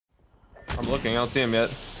looking. I don't see him yet.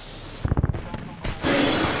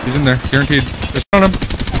 He's in there, guaranteed. It's on him.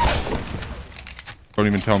 Don't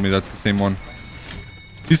even tell me that's the same one.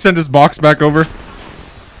 He sent his box back over.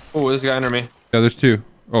 Oh, there's a guy under me. Yeah, there's two.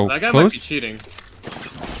 Oh, that guy close? might be cheating.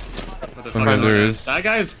 Okay, there is. That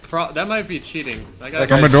guy's that might be cheating. That That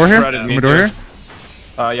guy. On my door here? shredded On me, my door dude.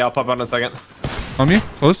 here? Yeah, I'll pop out in a second. On me?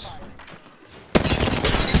 Close?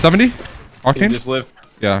 70? Can you Octane? just live?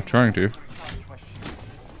 Yeah, trying to.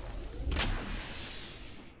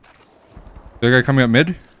 The guy coming up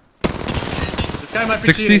mid? This guy might be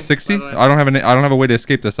 60, cheating. 60? by the way. I don't have a way to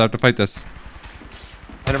escape this. I have to fight this.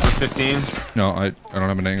 Hit him for 15. No, I don't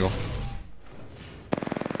have an angle.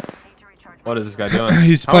 What is this guy doing?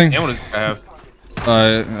 He's How playing. much ammo does this guy have?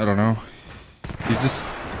 I don't know. He's just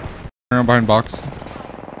around behind box.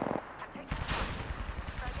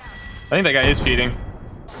 I think that guy is cheating.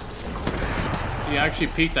 You actually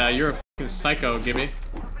peeked that. You're a fucking psycho, Gibby.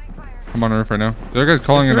 I'm on roof right now. The other guy's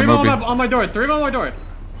calling in Three a of them Moby. on my door. Three of them on my door.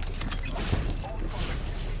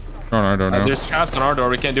 Oh, no, I don't know. There's traps on our door.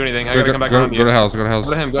 We can't do anything. I Go, gotta go, come back go, around go you. to house. Go to house.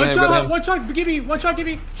 Go to him. Go to One him. Go to shot. him. One shot, Gibby. One shot,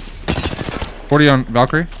 Gibby. 40 on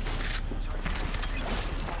Valkyrie.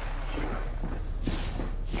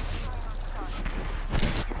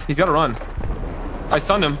 He's gotta run. I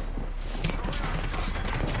stunned him.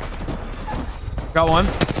 Got one.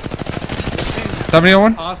 70 on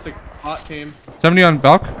one. Toxic hot team. 70 on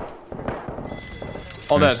Valk.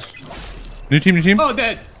 All Nice. dead. New team, new team. Oh,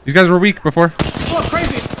 dead. These guys were weak before. Pull up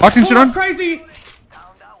crazy. Octane shit Pull up on. crazy.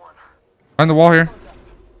 Behind the wall here.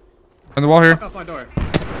 Behind the wall here. Fuck off my door.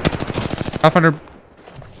 Half under.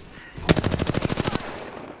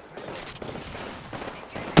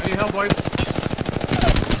 I need help, boys.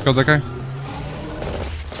 Killed that guy.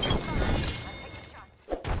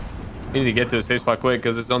 We need to get to a safe spot quick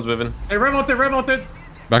because this zone's moving. Hey, rev ulted, rev ulted.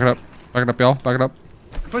 Back it up. Back it up, y'all. Back it up.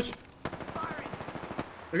 Push.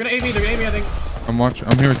 They're gonna aim me. They're gonna aim me, I think. I'm watching.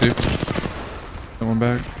 I'm here with you. Someone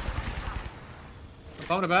back. I'm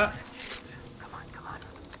following a bat.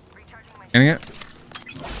 Getting it.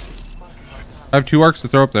 I have 2 arcs to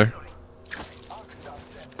throw up there.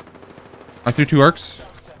 I threw 2 arcs.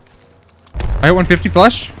 I hit 150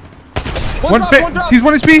 flash. One drop. He's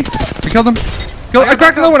 1 HP. I killed him. I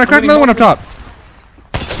cracked another one. I cracked another one up top.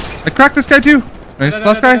 I cracked this guy too. Nice.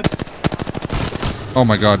 Last guy. Oh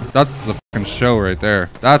my god. That's the fucking show right there.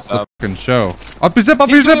 That's the fucking show. Up your zip. Up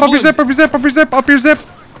your zip. Up your zip. Up your zip. Up your zip. Up your zip.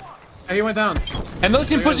 Hey, he went down. And those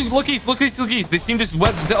team pushing. Look east. Look east. Look east. They seem just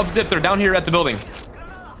up zip. They're down here at the building.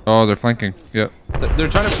 Oh, they're flanking. Yep. They're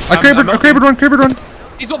trying to. I crabered one. Crabered one.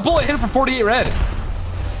 He's a bullet hit him for 48 red.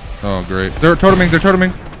 Oh great. They're toteming. They're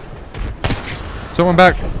toteming. Someone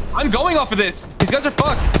back. I'm going off of this. These guys are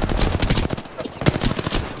fucked.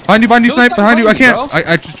 Behind you, Those snipe. guys Behind you. I behind me, can't.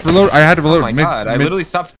 I just reload. I had to reload. Oh my god! I literally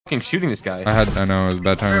stopped fucking shooting this guy. I know. It was a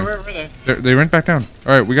bad time. Where are they? They went back down.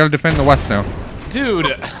 All right, we gotta defend the west now. Dude.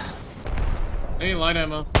 I need light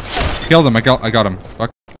ammo. Killed him. I got him.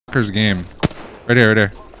 Fucker's game. Right here. Right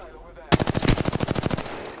here.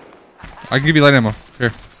 I can give you light ammo.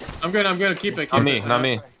 Here. I'm good. Keep it. Not me. Not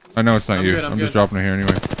me. I know it's not I'm you. good, I'm I'm just good. dropping it here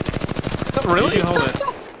anyway. Really? You hold it.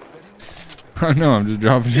 I know. I'm just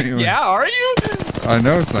dropping it anyway. Yeah, are you? I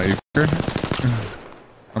know it's not you. Fucker.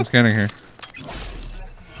 I'm scanning here.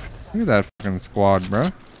 Look at that fucking squad, bro.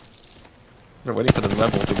 They're waiting for the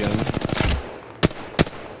rebel again.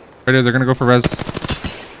 Right here. They're gonna go for res.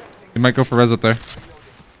 They might go for res up there.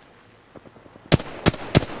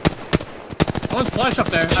 One's flash up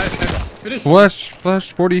there. I finished.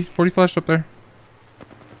 Flash. 40 flash up there.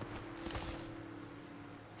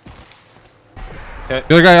 Okay.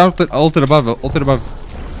 The other guy ulted above. Ulted above.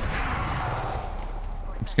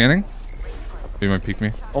 I'm scanning. He might peek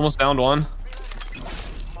me. Almost downed one.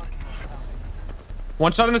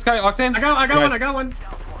 One shot in this guy, Octane. I got one. I got one.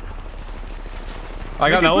 I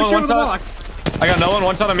got no one. One shot. I got no one.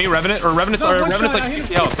 One shot on me. Revenant or Revenant's No, one Revenant's shot, I like hit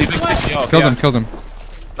 60 him. health. He's like 60 health. Killed Yeah. him. Killed him.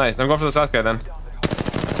 Nice. I'm going for this last guy then.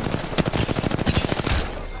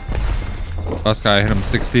 Last guy, I hit him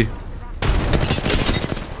 60.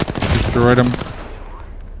 Destroyed him.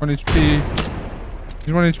 1 HP.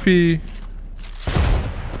 He's 1 HP.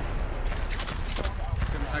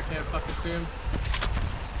 I can't fucking see him.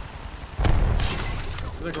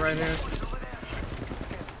 Look right here.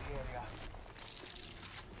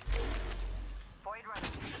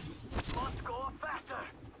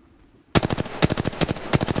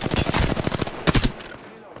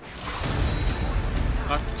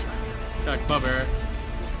 Got clubber.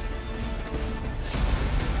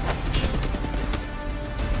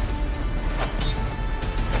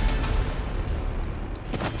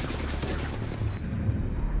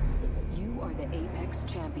 You are the Apex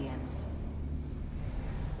champions.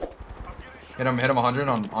 Hit him 100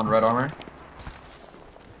 on red armor.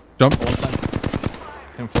 Jump. One time.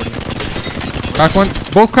 Him 40. Crack one.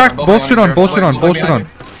 Both crack. Bullshit on. Bullshit on. Bullshit on.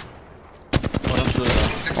 One else to the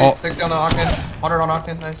 60, Oh. 60 on the Octane. 100 on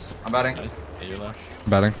Octane. Nice. I'm batting. nice. Yeah, you're left.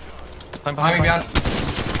 Batting. Behind, Behind me, behind.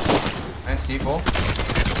 behind. Nice, key full.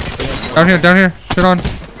 Down here. Down here. Shit on.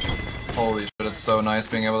 Holy shit, it's so nice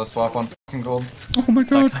being able to swap on fucking gold. Oh my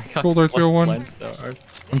god. Gold R301. One so hard.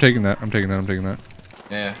 I'm taking that. I'm taking that. I'm taking that.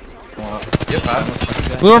 Yeah. Come on up. Get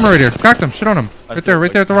pad. Blue armor right here. Crack them. Shit on him. Right there.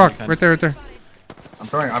 Right there at the rock. Right there. Right there. I'm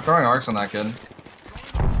throwing arcs on that kid.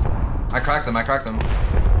 I cracked him. That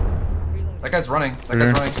guy's running. That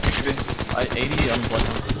guy's running. Gibby. 80 on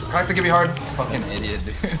Bloodhound. Crack the Gibby hard. Fucking idiot,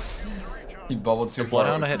 dude. He bubbled too far.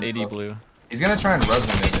 Bloodhound, I hit 80 blue. He's gonna try and res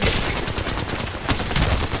me, dude.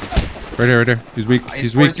 Right here. Right there. He's weak.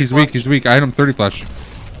 He's weak. He's weak. He's weak. I hit him 30 flash.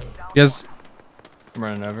 He has. I'm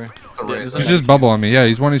running over. It's a Yeah, raid. there's a He's med just bubble on me. Yeah,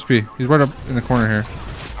 he's 1 HP. He's right up in the corner here.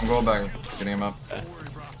 I'm going back, getting him up. I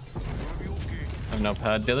have no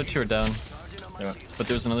pad. The other two are down. Yeah. But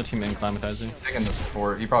there's another team acclimatizing. Taking this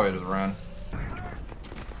fort. He probably just ran.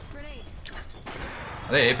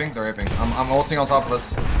 Are they aping? They're aping. I'm ulting on top of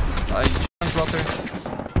us. He's out there.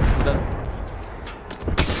 He's dead.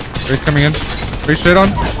 Race coming in. Race straight on.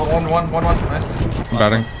 One. Nice. I'm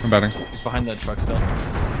batting. I'm batting. He's behind that truck still.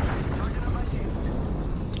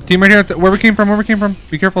 Team right here. Where we came from. Where we came from.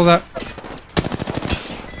 Be careful of that.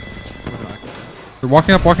 They're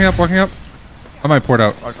walking up. Walking up. Walking up. I might port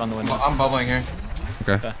out. Arc on the window. I'm bubbling here.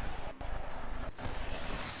 Okay. Okay.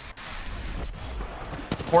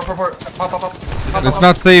 Port. Pop. It's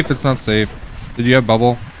not safe. It's not safe. Did you have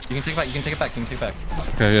bubble? You can take it back. You can take it back. You can take it back.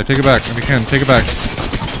 Okay. Yeah. Take it back if you can. Take it back.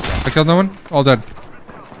 I killed no one. All dead.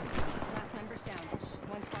 Last member's down.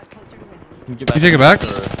 One squad closer to winning. You can get You take it back? Or, I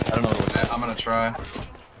don't know what it looks like. Yeah, I'm gonna try. I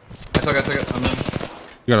took it. I'm in.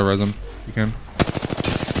 You gotta res him. You can.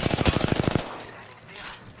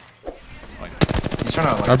 He's trying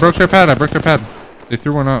to like. I broke their pad. I broke their pad. They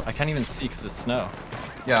threw one up. I can't even see because it's snow.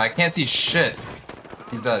 Yeah, I can't see shit.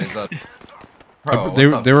 He's dead. Bro, They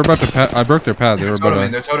what the were about to pad. I broke their pad. They were about to.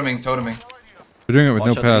 They're toteming. They're doing it with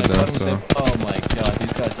Watch no out, pad man. though. So. Oh my god,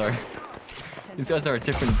 these guys are a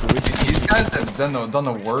different breed. These guys have done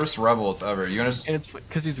the worst rebels ever. You gonna just? And it's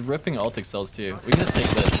because he's ripping Altic cells too. We can just take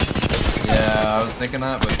this. Yeah, I was thinking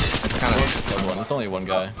that, but it's kind of. There's only one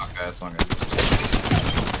guy. Okay, that's one guy.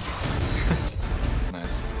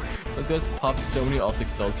 Nice. Those guys popped so many Altic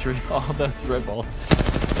cells through all those red balls.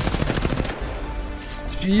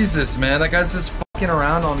 Jesus, man, that guy's just fucking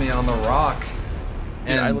around on me on the rock.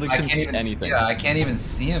 Dude, I literally couldn't see even anything. Yeah, I can't even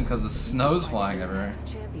see him because the snow's flying everywhere.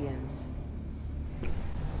 Champions.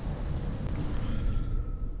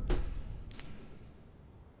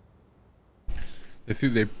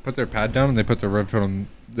 They put their pad down and they put their rev totem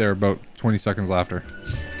there about 20 seconds after.